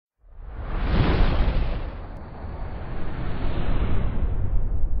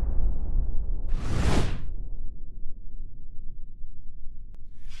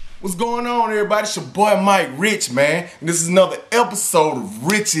What's going on, everybody? It's your boy Mike Rich, man. And this is another episode of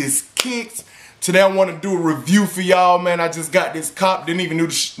Rich's Kicks. Today I want to do a review for y'all, man. I just got this cop, didn't even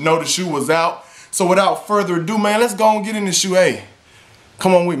know the shoe was out. So without further ado, man, let's go and get in the shoe. Hey,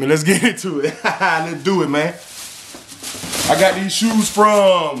 come on with me, let's get into it. Let's do it, man. I got these shoes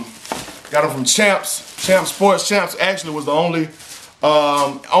got them from Champs Sports. Champs actually was the only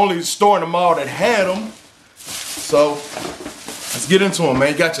store in the mall that had them. So let's get into them,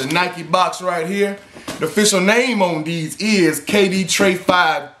 man. You got your Nike box right here. The official name on these is KD Trey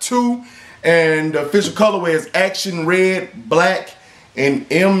 5'2", and the official colorway is Action Red, Black, and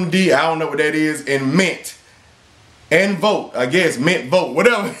MD. I don't know what that is, and Mint. And Vote, I guess, Mint Vote,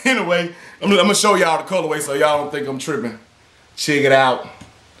 whatever. Anyway, I'm gonna show y'all the colorway so y'all don't think I'm tripping. Check it out.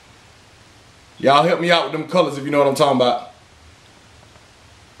 Y'all help me out with them colors if you know what I'm talking about.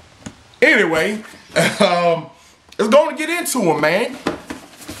 Anyway, let's go and get into them, man.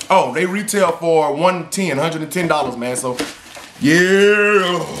 Oh, they retail for $110, man. So,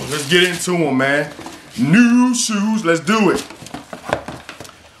 yeah, let's get into them, man. New shoes, let's do it.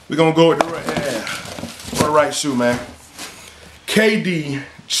 We're gonna go with the right shoe, man. KD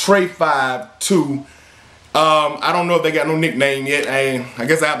Trey 5'2". I don't know if they got no nickname yet. I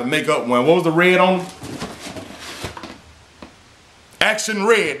guess I have to make up one. What was the red on them? Action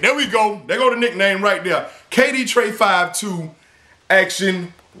Red. There we go. There go the nickname right there. KD Trey 5'2",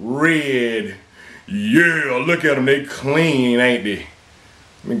 Action Red. Yeah, look at them. They clean, ain't they?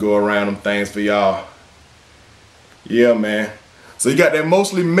 Let me go around them things for y'all. Yeah, man. So you got that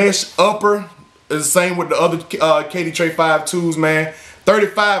mostly mesh upper. It's the same with the other KD Trey 5'2"s, man.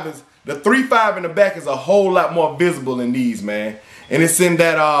 35 is, the 3.5 in the back is a whole lot more visible than these, man. And it's in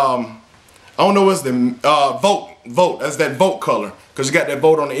that, I don't know what's the, Vote. That's that Vote color. Because you got that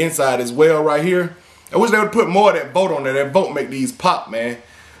Vote on the inside as well right here. I wish they would put more of that Vote on there. That Vote make these pop, man.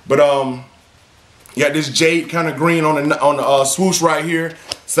 But, you got this jade kind of green on the swoosh right here.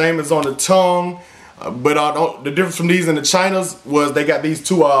 Same as on the tongue. But the difference from these and the Chinas was they got these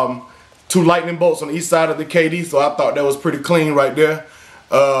two lightning bolts on each side of the KD, so I thought that was pretty clean right there.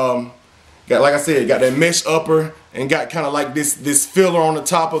 Got, like I said, got that mesh upper and got kind of like this filler on the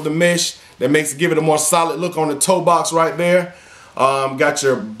top of the mesh that makes it give it a more solid look on the toe box right there. Got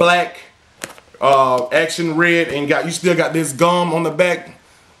your black Action Red, and you still got this gum on the back,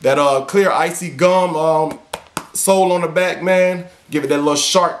 that clear icy gum sole on the back, man. Give it that little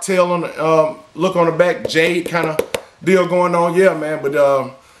shark tail on the look on the back, jade kind of deal going on, yeah, man. But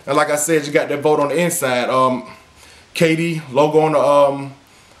and like I said, you got that Vote on the inside. KD logo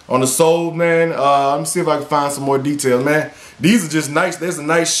on the sole, man. Let me see if I can find some more details, man. These are just nice. There's a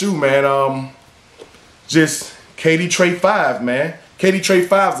nice shoe, man. Just KD Trey 5, man. KD Trey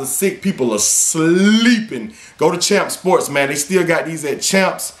 5s are sick. People are sleeping. Go to Champs Sports, man. They still got these at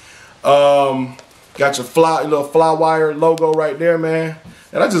Champs. Got your little fly wire logo right there, man.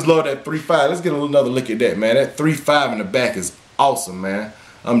 And I just love that 3.5. Let's get another look at that, man. That 3.5 in the back is awesome, man.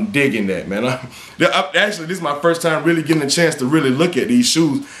 I'm digging that, man. Actually, this is my first time really getting a chance to really look at these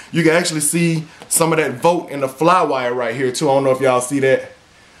shoes. You can actually see some of that Vote in the fly wire right here, too. I don't know if y'all see that.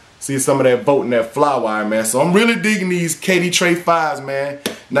 See some of that Vote in that fly wire, man. So I'm really digging these KD Trey 5s, man.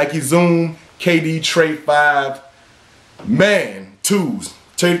 Nike Zoom KD Trey 5, man, 2s.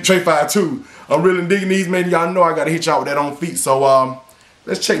 Trey 5 2. I'm really digging these, man. Y'all know I gotta hit y'all with that on feet. So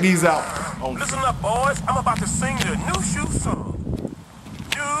let's check these out. Listen up, boys. I'm about to sing the new shoe song.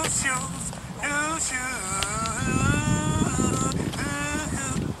 New shoes, new shoes.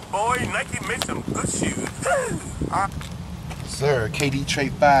 Boy, Nike makes some good shoes. Sir, KD Trey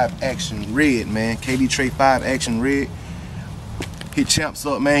 5 Action Red, man. KD Trey 5 Action Red. Hit Champs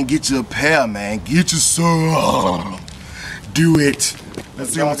up, man. Get you a pair, man. Get you some. Do it.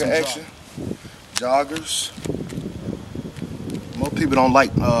 Let's see what's action. Joggers. Most people don't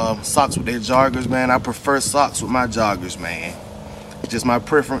like socks with their joggers, man. I prefer socks with my joggers, man. It's just my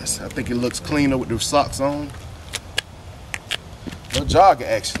preference. I think it looks cleaner with the socks on. No jogger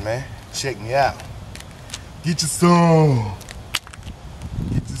action, man. Check me out. Get you some.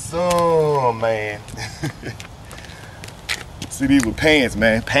 Get you some, man. See, these with pants,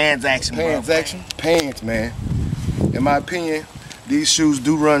 man. Pants action, pants action. Pants, man. In my opinion, these shoes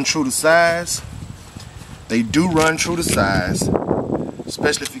do run true to size. They do run true to size.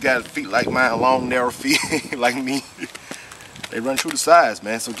 Especially if you got feet like mine, long, narrow feet like me. They run true to size,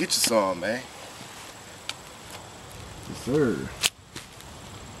 man. So get you some, man. Yes, sir.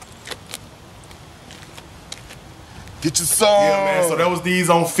 Get you some. Yeah, man. So that was these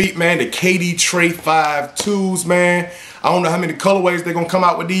on feet, man. The KD Trey 5'2"s, man. I don't know how many colorways they're gonna come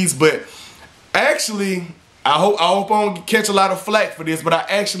out with these, but actually, I hope I don't catch a lot of flack for this, but I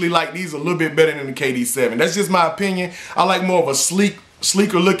actually like these a little bit better than the KD7. That's just my opinion. I like more of a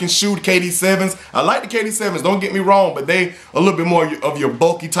sleeker looking shoe, the KD7s. I like the KD7s, don't get me wrong, but they a little bit more of your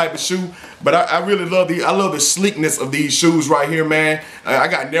bulky type of shoe. But I really love I love the sleekness of these shoes right here, man. I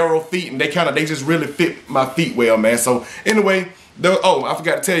got narrow feet, and they just really fit my feet well, man. So anyway, oh, I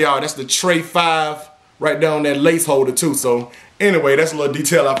forgot to tell y'all, that's the Trey 5 right down that lace holder too. So anyway, that's a little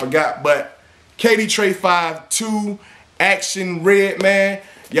detail I forgot. But KD Trey 5 2 Action Red, man.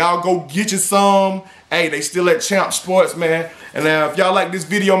 Y'all go get you some. Hey, they still at Champ Sports, man. And if y'all like this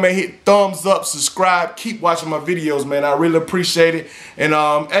video, man, hit thumbs up, subscribe, keep watching my videos, man. I really appreciate it. And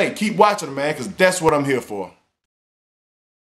hey, keep watching them, man, because that's what I'm here for.